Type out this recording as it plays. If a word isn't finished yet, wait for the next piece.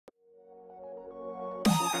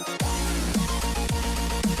Hey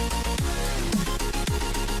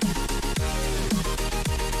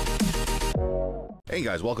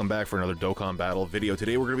guys, welcome back for another Dokkan Battle video.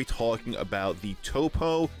 Today we're going to be talking about the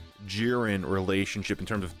Toppo Jiren relationship in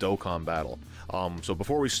terms of Dokkan Battle. So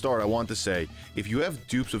before we start, I want to say, if you have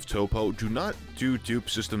dupes of Toppo, do not do dupe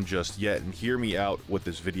system just yet, and hear me out with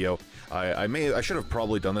this video. I should have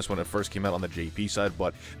probably done this when it first came out on the JP side,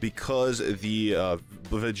 but because the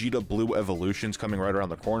Vegeta Blue evolution's coming right around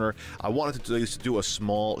the corner, I wanted to do a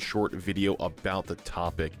small, short video about the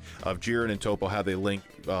topic of Jiren and Toppo, how they link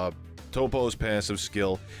Toppo's passive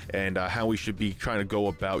skill, and how we should be trying to go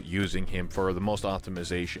about using him for the most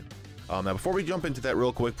optimization. Now, before we jump into that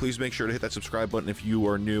real quick, please make sure to hit that subscribe button if you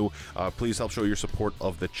are new. Please help show your support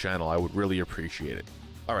of the channel. I would really appreciate it.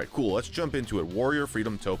 Alright, cool. Let's jump into it. Warrior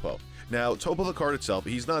Freedom Toppo. Now, Toppo the card itself,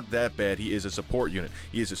 he's not that bad. He is a support unit.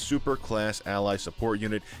 He is a super class ally support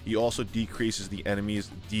unit. He also decreases the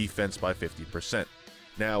enemy's defense by 50%.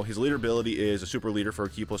 Now, his leader ability is a super leader for a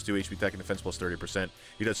key plus 2 HP attack and defense plus 30%.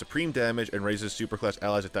 He does supreme damage and raises superclass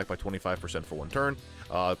allies attack by 25% for one turn.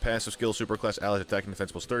 Passive skill, superclass allies attack and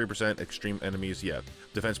defense plus 30%. Extreme enemies,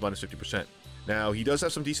 defense minus 50%. Now, he does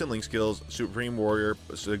have some decent link skills: Supreme Warrior,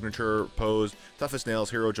 Signature Pose, Toughest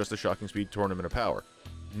Nails, Hero Justice, Shocking Speed, Tournament of Power.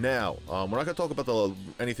 Now, we're not going to talk about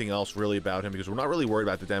anything else really about him because we're not really worried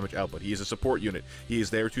about the damage output. He is a support unit. He is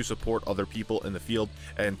there to support other people in the field,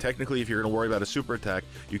 and technically, if you're going to worry about a super attack,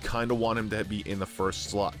 you kind of want him to be in the first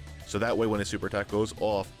slot. So that way, when his super attack goes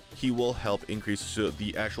off, he will help increase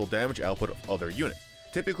the actual damage output of other units.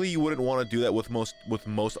 Typically, you wouldn't want to do that with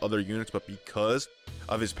most other units, but because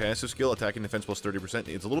of his passive skill, attack and defense plus 30%,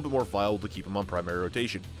 it's a little bit more viable to keep him on primary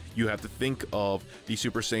rotation. You have to think of the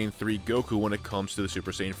Super Saiyan 3 Goku when it comes to the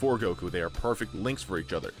Super Saiyan 4 Goku. They are perfect links for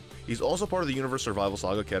each other. He's also part of the Universe Survival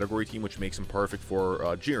Saga category team, which makes him perfect for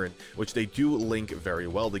Jiren, which they do link very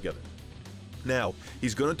well together. Now,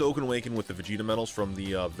 he's going to Dokkan Awaken with the Vegeta medals from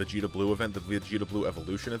the Vegeta Blue event, the Vegeta Blue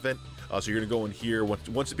Evolution event. So you're going to go in here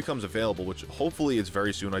once it becomes available, which hopefully it's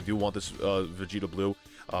very soon. I do want this Vegeta Blue.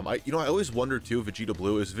 I always wonder too, Vegeta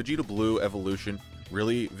Blue, is Vegeta Blue Evolution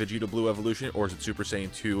really Vegeta Blue Evolution, or is it Super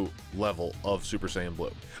Saiyan 2 level of Super Saiyan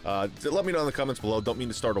Blue? Let me know in the comments below. Don't mean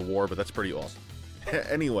to start a war, but that's pretty awesome.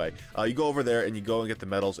 Anyway, you go over there and you go and get the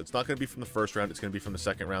medals. It's not going to be from the first round, it's going to be from the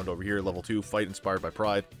second round over here, level 2, Fight Inspired by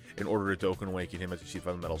Pride, in order to Dokkan Awaken him, as you see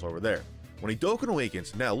by the medals over there. When he Dokkan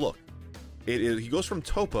Awakens, now look, he goes from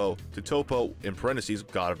Toppo to Toppo, in parentheses,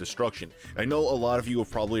 God of Destruction. I know a lot of you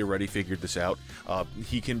have probably already figured this out.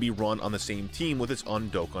 He can be run on the same team with its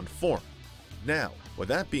Undokkan form. Now, with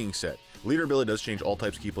that being said, leader ability does change all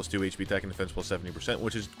types, key plus 2 HP attack and defense plus 70%,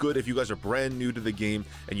 which is good if you guys are brand new to the game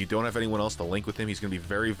and you don't have anyone else to link with him. He's going to be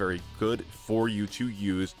very, very good for you to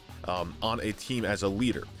use on a team as a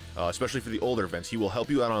leader, especially for the older events. He will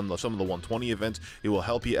help you out on some of the 120 events. He will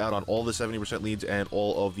help you out on all the 70% leads and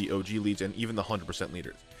all of the OG leads and even the 100%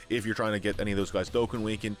 leaders. If you're trying to get any of those guys Dokkan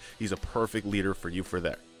Awakened, he's a perfect leader for you for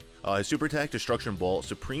that. His super attack, Destruction Ball,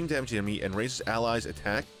 supreme damage to enemy, and raises allies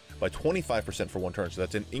attack by 25% for one turn, so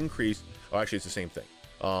that's an increase. Oh, actually, it's the same thing.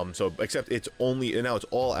 Except it's now it's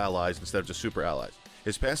all allies instead of just super allies.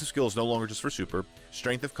 His passive skill is no longer just for super.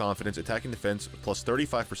 Strength of Confidence, attack and defense, plus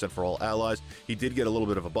 35% for all allies. He did get a little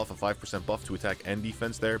bit of a buff, a 5% buff to attack and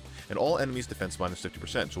defense there, and all enemies' defense minus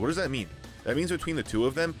 50%. So what does that mean? That means between the two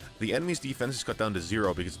of them, the enemy's defense is cut down to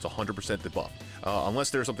 0 because it's 100% debuff. Unless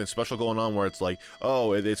there's something special going on where it's like,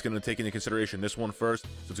 oh, it's going to take into consideration this one first, so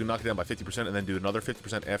it's going to knock it down by 50% and then do another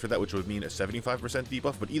 50% after that, which would mean a 75%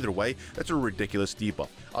 debuff, but either way, that's a ridiculous debuff.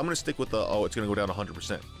 I'm going to stick with the, it's going to go down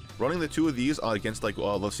 100%. Running the two of these against, like,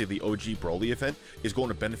 let's say the OG Broly event is going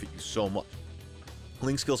to benefit you so much.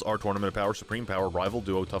 Link skills are Tournament of Power, Supreme Power, Rival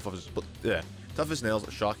Duo, Toughest Nails,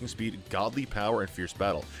 Shocking Speed, Godly Power, and Fierce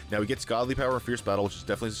Battle. Now he gets Godly Power and Fierce Battle, which is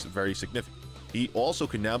definitely very significant. He also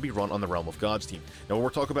can now be run on the Realm of Gods team. Now when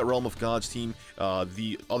we're talking about Realm of Gods team,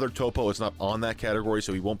 the other Toppo is not on that category,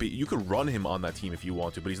 so he won't be. You could run him on that team if you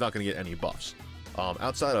want to, but he's not going to get any buffs.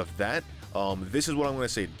 Outside of that, this is what I'm going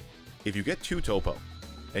to say. If you get 2 Toppo,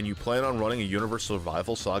 and you plan on running a Universe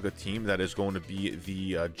Survival Saga team that is going to be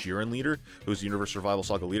the Jiren leader, who's the Universe Survival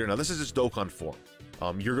Saga leader. Now, this is his Dokkan form.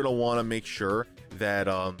 You're going to want to make sure that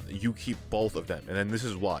you keep both of them, and then this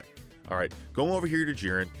is why. Alright, going over here to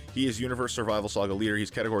Jiren, he is Universe Survival Saga leader. He's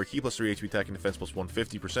category key plus 3 HP attack and defense plus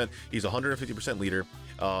 150%. He's 150% leader.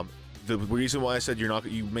 The reason why I said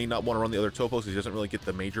you may not want to run the other Toppos is he doesn't really get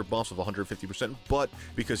the major buffs of 150%, but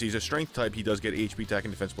because he's a strength type, he does get HP attack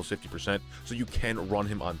and defense plus 50%, so you can run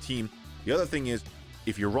him on team. The other thing is,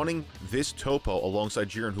 if you're running this Toppo alongside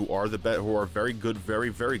Jiren, who are very good,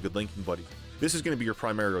 very good linking buddies, this is going to be your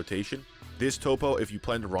primary rotation. This Toppo, if you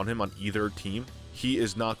plan to run him on either team, he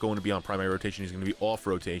is not going to be on primary rotation. He's going to be off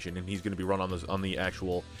rotation, and he's going to be run on the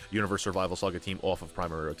actual Universe Survival Saga team off of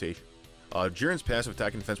primary rotation. Jiren's passive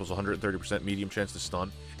attack and defense was 130% medium chance to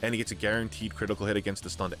stun, and he gets a guaranteed critical hit against the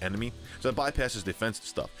stunned enemy, so that bypasses defensive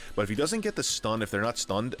stuff. But if he doesn't get the stun, if they're not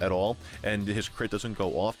stunned at all, and his crit doesn't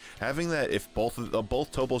go off, having that, if both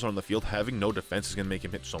Toppos are on the field, having no defense is going to make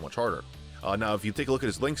him hit so much harder. Now, if you take a look at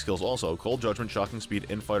his link skills also, Cold Judgment, Shocking Speed,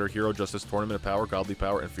 Infighter, Hero Justice, Tournament of Power, Godly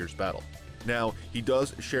Power, and Fierce Battle. Now, he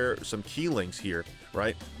does share some key links here,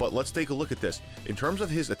 right? But let's take a look at this. In terms of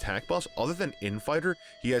his attack buffs, other than Infighter,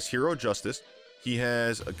 he has Hero Justice, he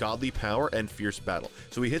has a Godly Power, and Fierce Battle.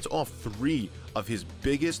 So he hits off 3 of his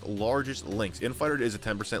biggest, largest links. Infighter is a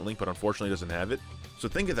 10% link, but unfortunately doesn't have it. So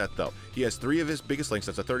think of that, though. He has 3 of his biggest links.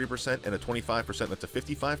 That's a 30% and a 25%. That's a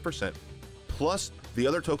 55%. Plus the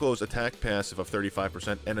other Toppo's attack passive of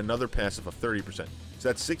 35% and another passive of 30%. So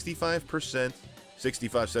that's 65%,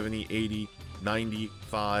 65, 70, 80,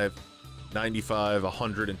 95, 95,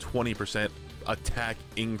 120% attack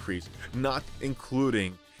increase, not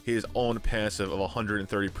including his own passive of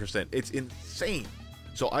 130%. It's insane.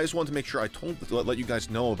 So I just wanted to make sure let you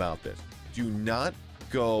guys know about this. Do not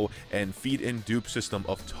go and feed in dupe system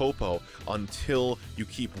of Toppo until you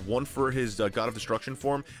keep one for his God of Destruction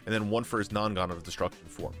form and then one for his non-God of Destruction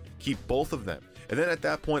form. Keep both of them. And then at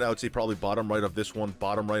that point, I would say probably bottom right of this one,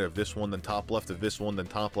 bottom right of this one, then top left of this one, then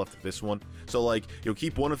top left of this one. So like, you'll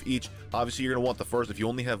keep one of each. Obviously, you're going to want the first. If you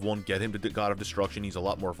only have one, get him to God of Destruction. He's a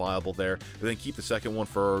lot more viable there. And then keep the second one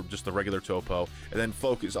for just the regular Toppo. And then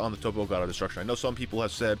focus on the Toppo God of Destruction. I know some people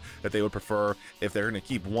have said that they would prefer, if they're going to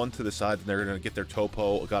keep one to the side, then they're going to get their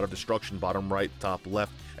Toppo God of Destruction, bottom right, top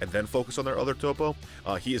left, and then focus on their other Toppo.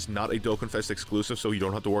 He is not a Dokkan Fest exclusive, so you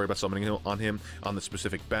don't have to worry about summoning him on the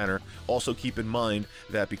specific banner. Also keep in mind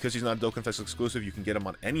that because he's not a Dokkan Fest exclusive, you can get him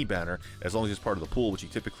on any banner as long as he's part of the pool, which he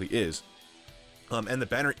typically is. And the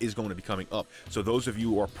banner is going to be coming up. So those of you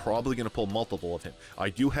who are probably going to pull multiple of him. I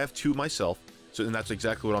do have 2 myself, and that's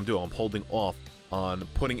exactly what I'm doing. I'm holding off on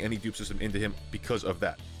putting any dupe system into him because of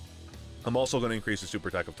that. I'm also going to increase the super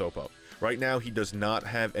attack of Toppo. Right now, he does not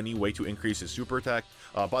have any way to increase his super attack.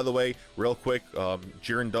 By the way, real quick,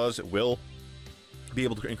 Jiren will be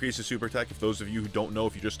able to increase his super attack. If those of you who don't know,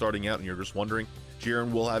 if you're just starting out and you're just wondering,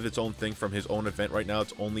 Jiren will have its own thing from his own event. Right now,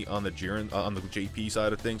 it's only on the Jiren, on the JP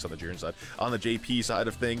side of things, on the Jiren side, on the JP side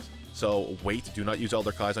of things. So wait, do not use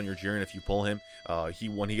Elder Kai's on your Jiren if you pull him.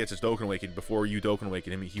 When he gets his Dokkan Awakening, before you Dokkan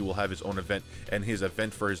Awaken him, he will have his own event, and his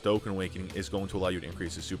event for his Dokkan Awakening is going to allow you to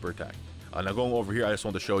increase his super attack. Now going over here, I just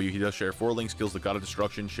wanted to show you, he does share 4 link skills. The God of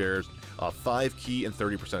Destruction shares 5 key and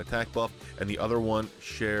 30% attack buff, and the other one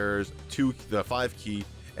shares the 5 key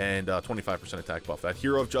and 25% attack buff. That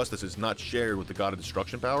Hero of Justice is not shared with the God of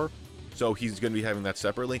Destruction power, so he's going to be having that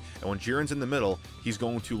separately. And when Jiren's in the middle, he's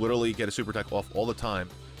going to literally get a super attack off all the time,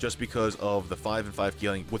 just because of the 5 and 5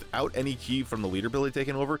 key. Without any key from the leader ability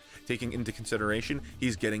taken over, taking into consideration,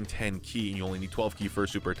 he's getting 10 key, and you only need 12 key for a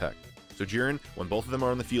super attack. So Jiren, when both of them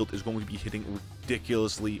are on the field, is going to be hitting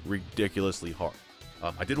ridiculously hard.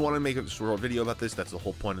 I did want to make a short video about this. That's the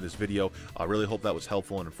whole point of this video. I really hope that was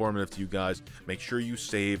helpful and informative to you guys. Make sure you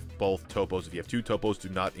save both Toppos. If you have 2 Toppos, do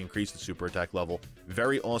not increase the super attack level.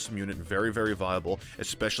 Very awesome unit, very viable,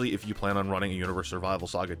 especially if you plan on running a Universe Survival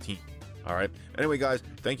Saga team. Alright, anyway guys,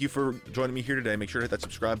 thank you for joining me here today. Make sure to hit that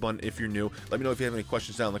subscribe button if you're new. Let me know if you have any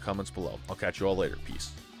questions down in the comments below. I'll catch you all later.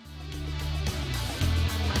 Peace.